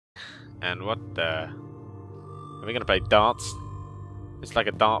And what the... Are we gonna play darts? It's like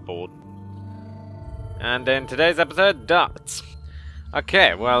a dartboard. And in today's episode, darts.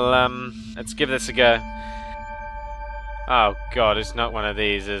 Okay, well, let's give this a go. Oh god, it's not one of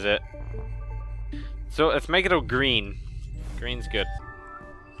these, is it? So, let's make it all green. Green's good.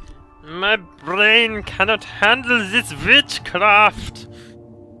 My brain cannot handle this witchcraft!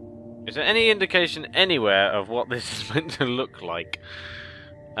 Is there any indication anywhere of what this is meant to look like?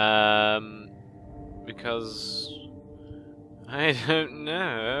 Because I don't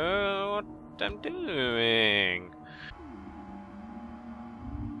know what I'm doing.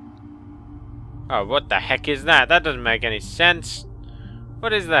 Oh, what the heck is that? That doesn't make any sense.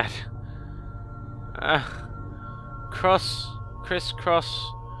 What is that?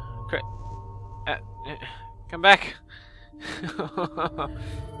 Crisscross. Come back.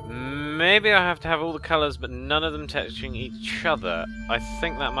 Maybe I have to have all the colours, but none of them touching each other. I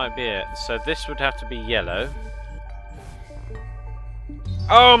think that might be it. So this would have to be yellow.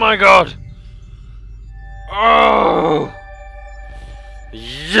 Oh my god! Oh!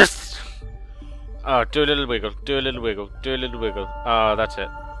 Yes! Oh, do a little wiggle, do a little wiggle, do a little wiggle. Oh, that's it.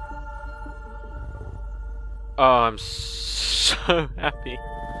 Oh, I'm so happy.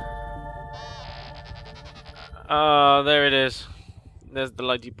 Oh, there it is. There's the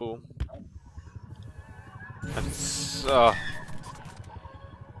lighty pool. That's, oh.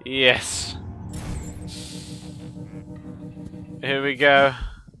 Yes. Here we go.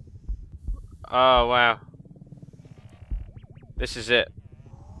 Oh, wow. This is it.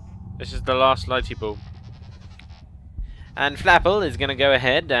 This is the last lighty ball. And Flapple is going to go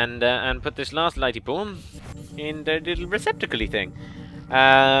ahead and put this last lighty ball in the little receptacle-y thing.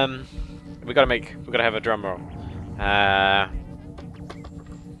 We gotta have a drum roll.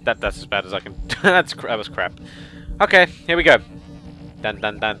 That's as bad as I can. That was crap. Okay, here we go. Dun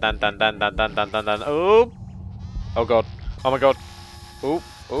dun dun dun dun dun dun dun dun dun dun. Oh, oh god. Oh my god. Oh,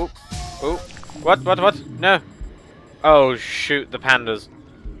 oh, oh. What? No. Oh shoot! The pandas.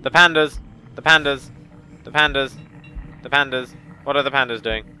 The pandas. The pandas. The pandas. The pandas. What are the pandas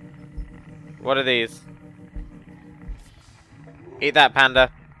doing? What are these? Eat that,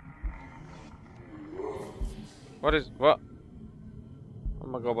 panda. What? Oh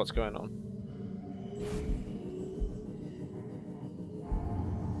my god, what's going on?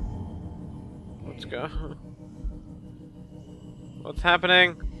 What's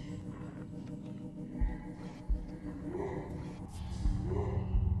happening?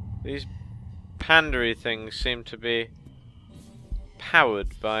 These pandery things seem to be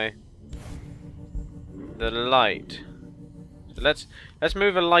powered by the light. So let's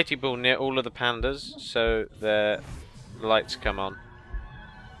move a lighty ball near all of the pandas so their lights come on.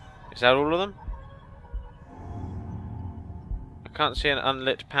 Is that all of them? I can't see an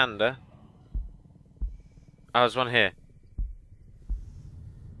unlit panda. Oh, there's one here.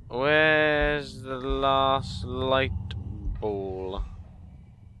 Where's the last light ball?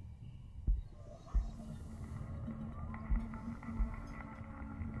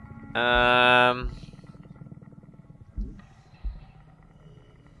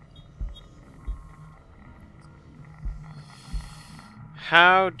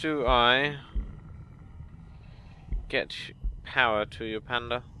 How do I get power to your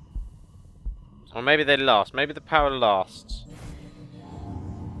panda? Or maybe they last. Maybe the power lasts.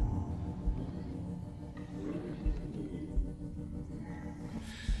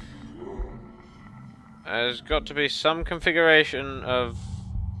 There's got to be some configuration of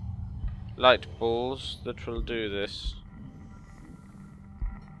light balls that will do this.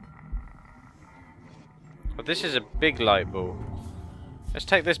 But this is a big light ball. Let's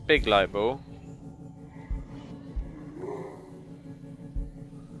take this big light ball.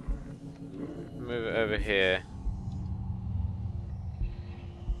 Move it over here.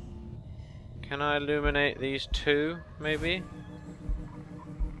 Can I illuminate these two, maybe?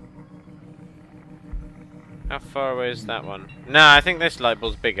 How far away is that one? No, I think this light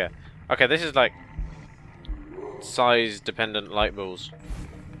ball's bigger. Okay, this is like size dependent light balls.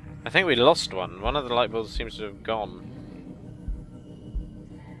 I think we lost one. One of the light balls seems to have gone.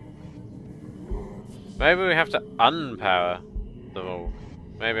 Maybe we have to unpower them all.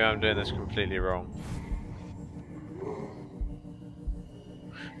 Maybe I'm doing this completely wrong.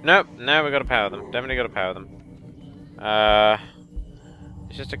 Nope, now we've got to power them. Definitely got to power them.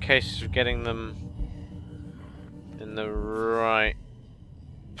 It's just a case of getting them in the right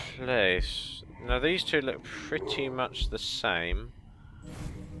place. Now these two look pretty much the same.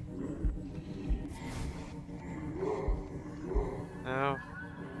 How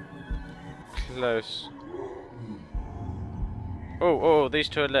close Oh, these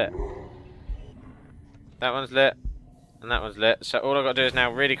two are lit. That one's lit, and that one's lit. So all I've got to do is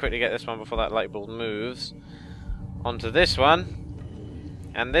now really quickly get this one before that light bulb moves. Onto this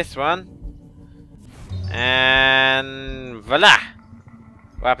one. And this one. And voila!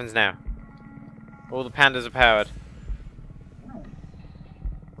 What happens now? All the pandas are powered.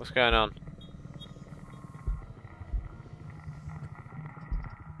 What's going on?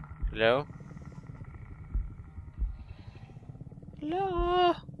 Hello?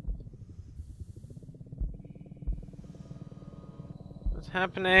 Hello? What's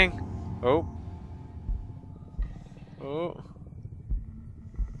happening? Oh. Oh.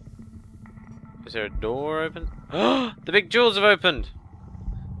 Is there a door open? Oh! The big jewels have opened!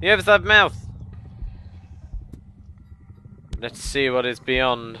 The oversized mouth! Let's see what is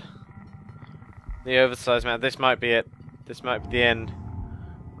beyond the oversized mouth. This might be it. This might be the end.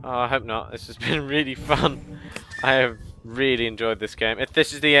 Oh, I hope not. This has been really fun. I have really enjoyed this game. If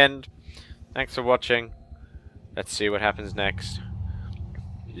this is the end, thanks for watching. Let's see what happens next.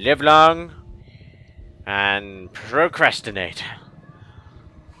 Live long and procrastinate.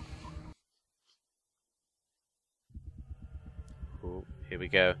 Ooh, here we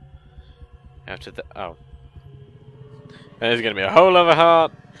go. After the there's gonna be a whole other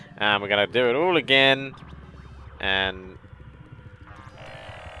heart, and we're gonna do it all again. And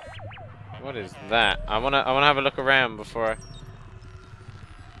what is that? I wanna have a look around before I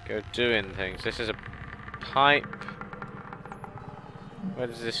go doing things. This is a pipe. Where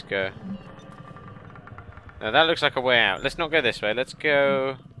does this go? No, that looks like a way out. Let's not go this way. Let's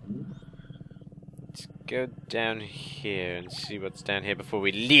go down here and see what's down here before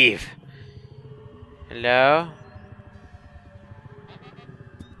we leave. Hello?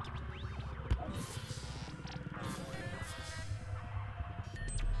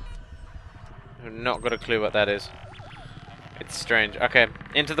 I've not got a clue what that is. It's strange. Okay,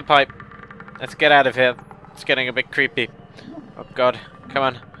 into the pipe. Let's get out of here. It's getting a bit creepy. Oh god, come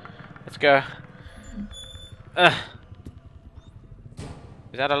on. Let's go. Is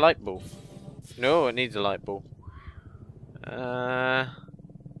that a light bulb? No, it needs a light bulb.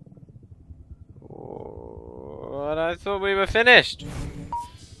 What? I thought we were finished.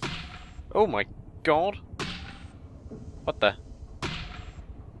 Oh my god. What the?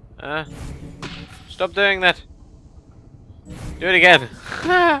 Stop doing that. Do it again.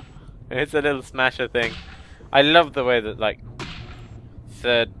 It's a little smasher thing. I love the way that, like,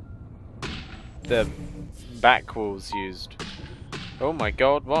 the back wall's used. Oh my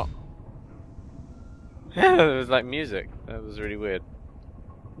god, what? It was like music. That was really weird.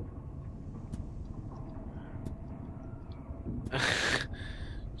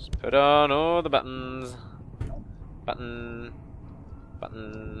 Just put on all the buttons. Button.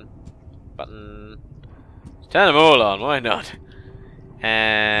 Button. Button. Just turn them all on, why not?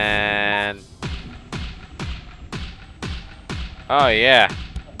 And oh yeah.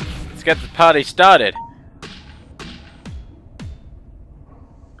 Let's get the party started.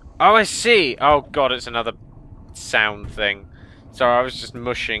 Oh, I see. Oh god, it's another sound thing. Sorry, I was just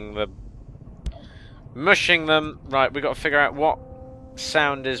mushing them. Right, we got to figure out what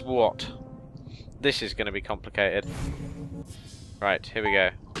sound is what. This is going to be complicated. Right, here we go.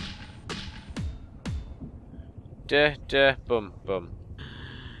 Duh, duh, boom, boom.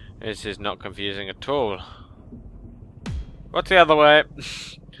 This is not confusing at all. What's the other way?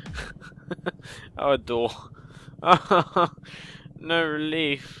 Oh, a door. Oh, no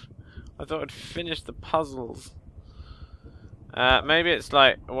relief. I thought I'd finished the puzzles. Maybe it's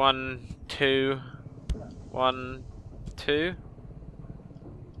like 1, 2, 1, 2.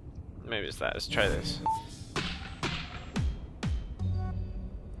 Maybe it's that. Let's try this.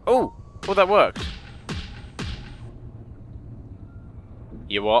 Oh! Oh, that worked.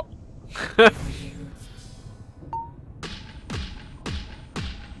 You what?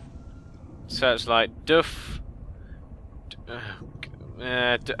 So it's like duff.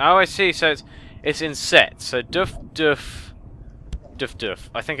 Oh, I see. So it's in sets. So duff, duff, duff, duff.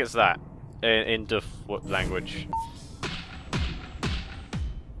 I think it's that in duff what language.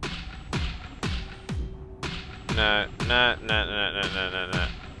 No, no, no, no, no, no, no, no.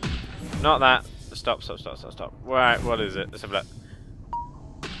 Not that. Stop, stop, stop, stop, stop. Right, what is it? Let's have a look.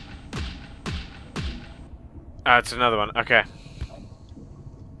 Oh, it's another one. Okay.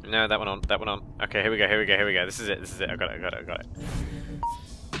 No, that one on. That one on. Okay, here we go. Here we go. Here we go. This is it. This is it. I got it. I got it. I got it.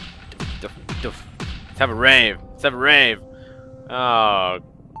 Duff, duff. Let's have a rave. Let's have a rave. Oh.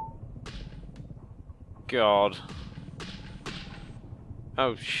 God.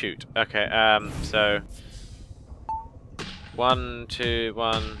 Oh shoot. Okay. So. 1, 2,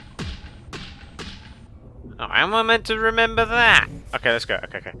 1. Oh, how am I meant to remember that? Okay, let's go.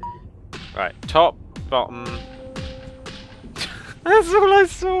 Okay, okay. Right, top, bottom. That's all I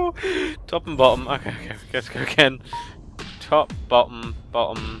saw. Top and bottom. Okay, okay. Let's go again. Top, bottom,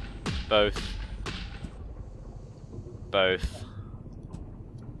 bottom, both. Both.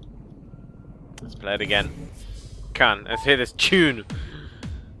 Let's play it again. Come on, let's hear this tune.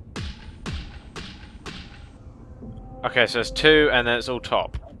 Okay, so it's 2 and then it's all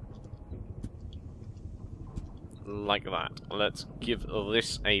top. Like that. Let's give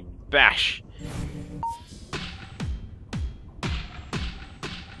this a bash.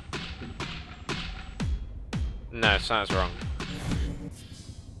 No, sounds wrong.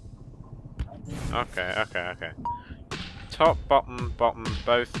 Okay, okay, okay. Top, bottom, bottom,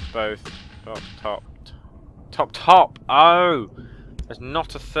 both, top, top. Oh! There's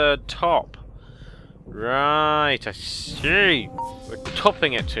not a third top. Right, I see. We're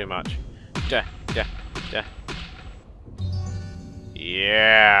topping it too much. Duh.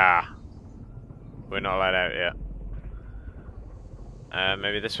 Yeah. We're not allowed out yet.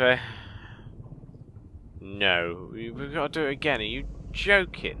 Maybe this way? No. We've got to do it again. Are you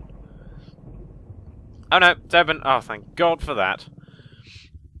joking? Oh no, it's open. Oh, thank God for that.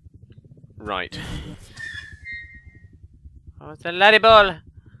 Right. Oh, it's a laddie ball.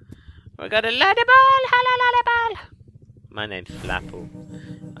 We got a laddie ball. Hello, laddie ball. My name's Flapple.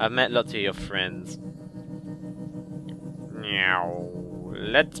 I've met lots of your friends. Meow.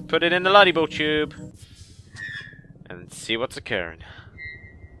 Let's put it in the laddie ball tube and see what's occurring.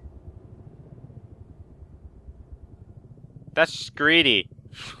 That's greedy.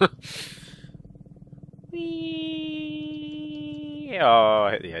 Whee! Oh,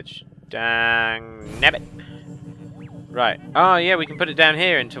 I hit the edge. Dang nabbit. Right. Oh, yeah, we can put it down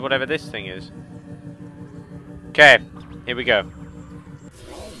here into whatever this thing is. Okay, here we go.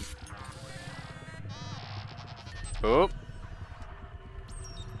 Oh.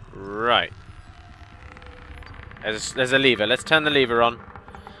 Right. There's a lever. Let's turn the lever on.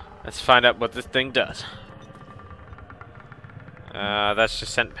 Let's find out what this thing does. That's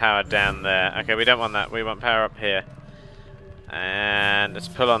just sent power down there. Okay, we don't want that. We want power up here. And let's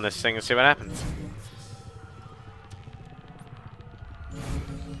pull on this thing and see what happens.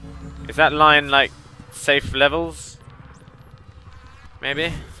 Is that line like safe levels?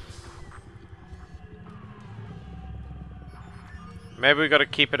 Maybe? Maybe we got to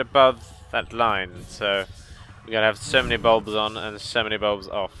keep it above that line. So we got to have so many bulbs on and so many bulbs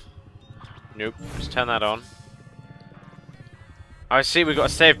off. Nope. Just turn that on. I see, we've got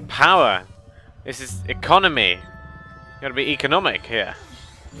to save power. This is economy. Got to be economic here.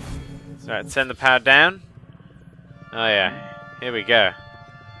 So let's send the power down. Oh yeah, here we go.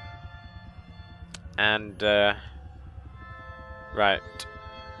 And right.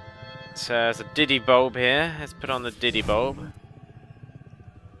 So there's a diddy bulb here. Let's put on the diddy bulb.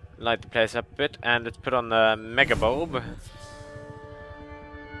 Light the place up a bit, and let's put on the mega bulb.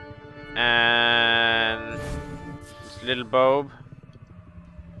 And this little bulb.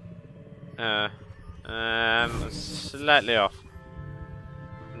 Slightly off.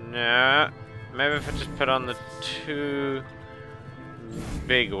 No. Maybe if I just put on the 2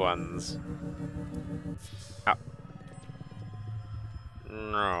 big ones. Oh.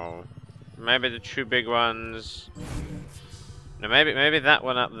 No. Maybe the 2 big ones. No, maybe that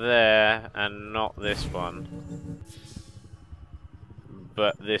one up there and not this one.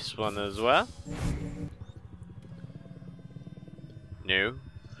 But this one as well. No.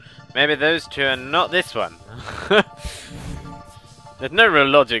 Maybe those 2 and not this one. There's no real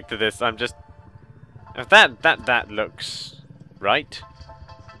logic to this. I'm just. If that looks right.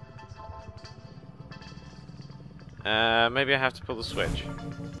 Maybe I have to pull the switch.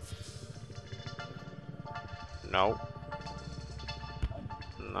 No.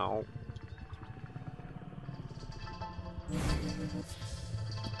 No.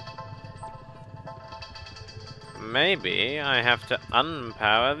 Maybe I have to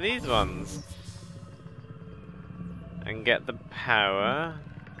unpower these ones. And get the power.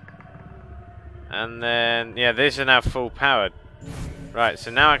 And then, yeah, these are now full powered. Right,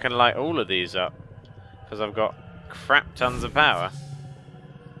 so now I can light all of these up. Because I've got crap tons of power.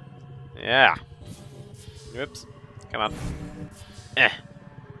 Yeah. Whoops. Come on. Eh.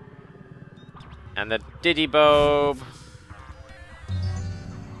 And the diddy bulb.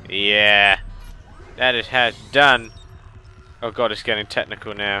 Yeah. That is how it's done. Oh god, it's getting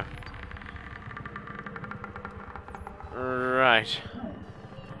technical now. Right.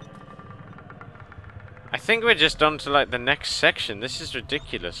 I think we're just on to like the next section. This is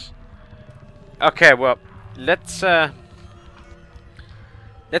ridiculous. Okay, well, let's end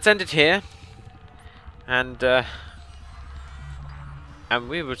it here. And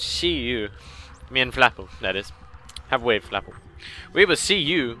we will see you, me and Flapple, that is. Have a wave, Flapple. We will see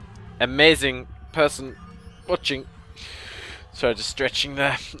you, amazing person watching. Sorry, just stretching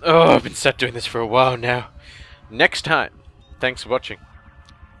there. Oh, I've been sat doing this for a while now. Next time. Thanks for watching.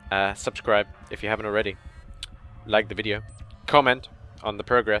 Subscribe if you haven't already. Like the video. Comment on the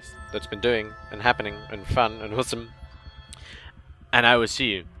progress that's been doing and happening and fun and awesome. And I will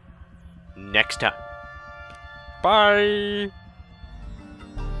see you next time. Bye!